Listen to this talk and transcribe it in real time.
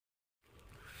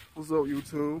What's up,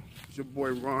 YouTube? It's your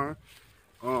boy Ron.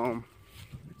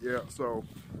 Yeah, so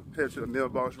head to the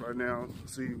mailbox right now to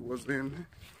see what's in.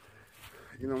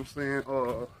 You know what I'm saying?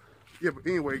 Yeah, but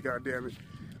anyway, goddamn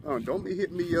it, don't be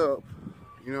hitting me up.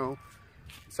 You know,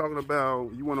 talking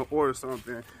about you want to order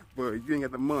something, but you ain't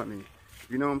got the money.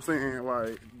 You know what I'm saying?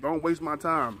 Like, don't waste my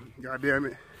time. Goddamn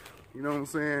it. You know what I'm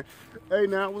saying? Hey,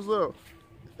 now what's up?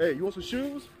 Hey, you want some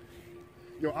shoes?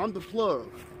 Yo, I'm the plug.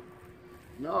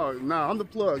 No, I'm the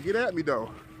plug. Get at me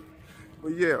though.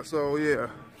 But yeah, so yeah,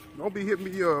 don't be hitting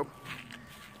me up,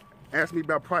 ask me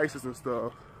about prices and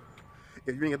stuff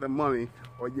if you ain't got the money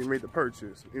or you ain't ready to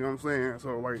purchase. You know what I'm saying?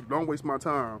 So like, don't waste my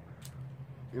time.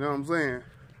 You know what I'm saying?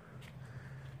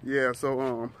 Yeah.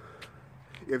 So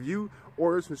if you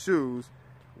order some shoes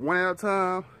one at a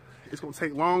time, it's gonna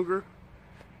take longer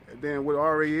than what it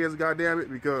already is. Goddamn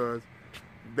it, because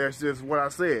that's just what I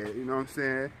said. You know what I'm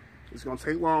saying? It's gonna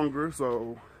take longer,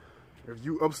 so if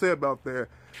you upset about that,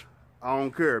 I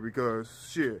don't care, because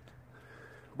shit.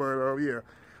 But yeah,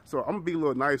 so I'm gonna be a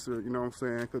little nicer, you know what I'm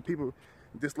saying? Because people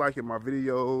disliking my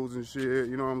videos and shit,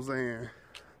 you know what I'm saying?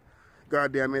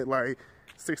 God damn it, like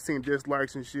 16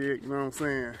 dislikes and shit, you know what I'm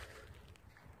saying?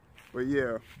 But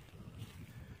yeah,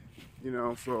 you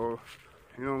know, so,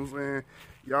 you know what I'm saying?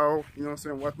 Y'all, you know what I'm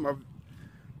saying, watch my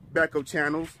backup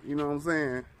channels, you know what I'm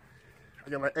saying? I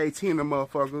got like 18 of them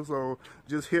motherfuckers, so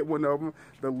just hit one of them.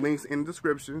 The link's in the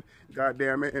description. God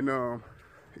damn it. And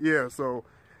yeah, so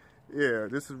yeah,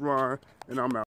 this is Ron, and I'm out.